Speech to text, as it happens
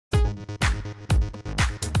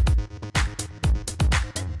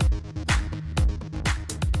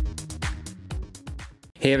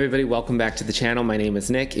Hey everybody, welcome back to the channel. My name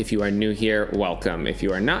is Nick. If you are new here, welcome. If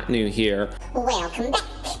you are not new here, welcome back.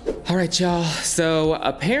 All right, y'all. So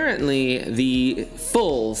apparently the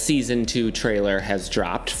full season 2 trailer has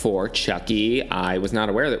dropped for Chucky. I was not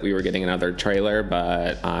aware that we were getting another trailer,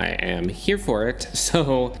 but I am here for it.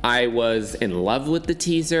 So I was in love with the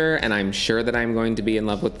teaser, and I'm sure that I'm going to be in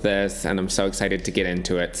love with this, and I'm so excited to get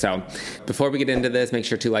into it. So before we get into this, make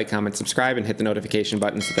sure to like, comment, subscribe, and hit the notification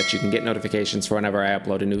button so that you can get notifications for whenever I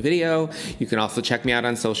upload a new video. You can also check me out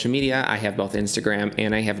on social media. I have both Instagram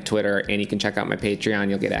and I have Twitter, and you can check out my Patreon.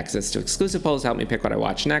 You'll get access to exclusive polls, help me pick what I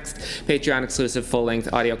watch next, Patreon exclusive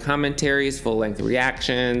full-length audio commentaries, full-length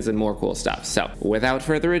reactions, and more cool stuff. So without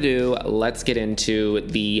further ado, let's get into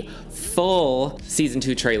the full season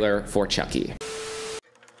 2 trailer for Chucky.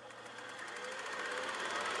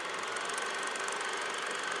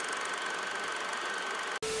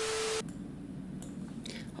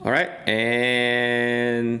 All right,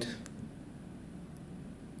 and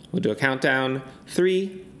we'll do a countdown.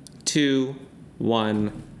 3, 2,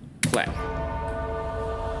 1, play.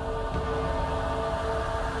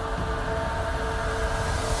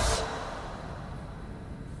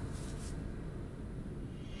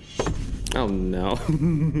 Oh no.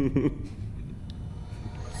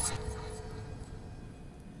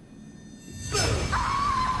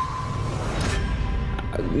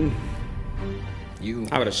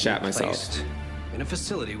 I would have shat myself. In a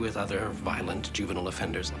facility with other violent juvenile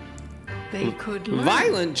offenders. They could learn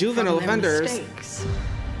violent juvenile from their offenders mistakes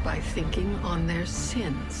by thinking on their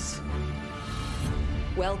sins.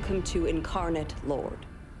 Welcome to Incarnate Lord.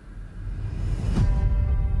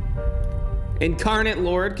 Incarnate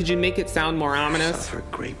Lord, could you make it sound more ominous? You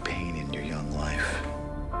suffered great pain in your young life.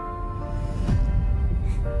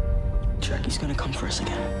 Chucky's gonna come for us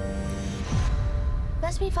again.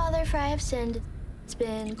 Bless me, Father, for I have sinned. It's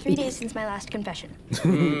been 3 days since my last confession.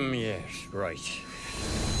 Yes, right.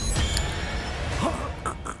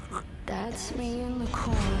 That's me in the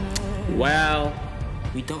corner. Well,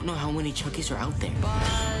 We don't know how many Chuckies are out there.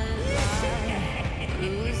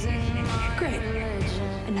 Great.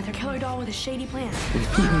 Another killer doll with a shady plan.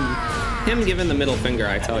 him giving the middle finger,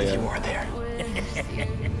 I tell You you. are there.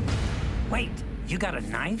 Wait, you got a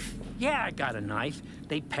knife? Yeah, I got a knife.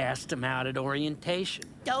 They passed him out at orientation.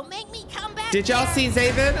 Don't make me come back. Did y'all see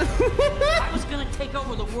David? I was gonna take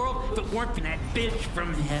over the world if it weren't for that bitch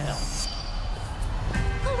from hell.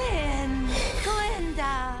 Glen,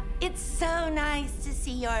 Glenda, it's so nice to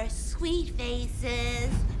see your sweet faces.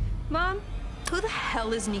 Mom, who the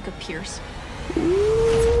hell is Nica Pierce?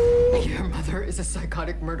 Your mother is a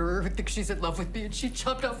psychotic murderer who thinks she's in love with me, and she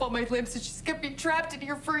chopped off all my limbs, and she's kept me trapped in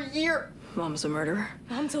here for a year. Mom's a murderer.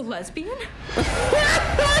 Mom's a lesbian?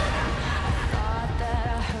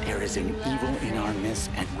 There is an evil in our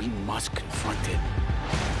midst, and we must confront it.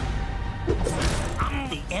 I'm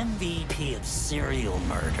the MVP of serial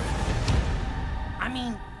murder. I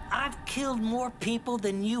mean, I've killed more people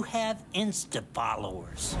than you have Insta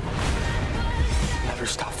followers. Never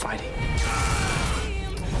stop fighting.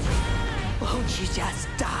 Won't you just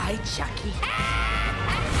die, Chucky?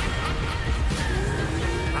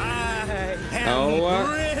 I am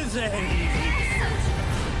crazy.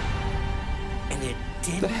 And it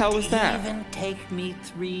didn't The hell is that? even take me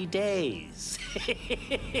 3 days.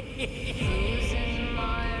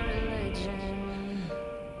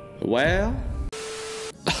 Well,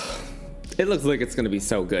 it looks like it's gonna be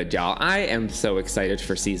so good, y'all. I am so excited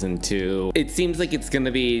for season 2. It seems like it's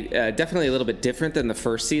gonna be definitely a little bit different than the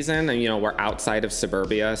first season. And you know, we're outside of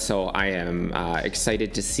suburbia, so I am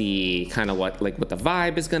excited to see kind of what the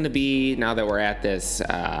vibe is gonna be now that we're at this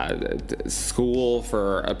school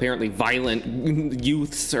for apparently violent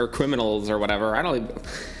youths or criminals or whatever.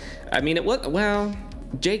 I mean, it was, well,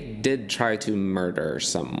 Jake did try to murder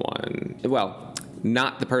someone. Well,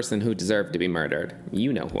 not the person who deserved to be murdered.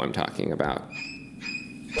 You know who I'm talking about.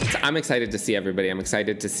 So I'm excited to see everybody. I'm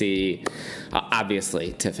excited to see,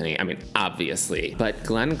 obviously, Tiffany. I mean, obviously. But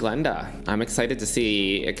Glen and Glenda, I'm excited to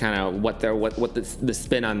see kind of what the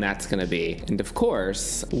spin on that's going to be. And of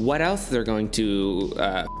course, what else they're going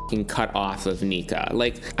to cut off of Nica.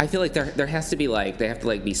 Like, I feel like there has to be like, they have to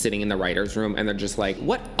like be sitting in the writer's room and they're just like,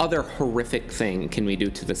 what other horrific thing can we do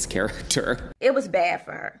to this character? It was bad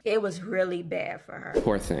for her. It was really bad for her.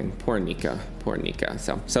 Poor thing. Poor Nica. Poor Nica.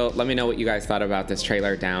 So let me know what you guys thought about this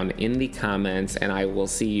trailer down in the comments, and I will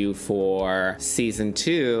see you for season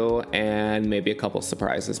 2 and maybe a couple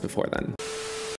surprises before then.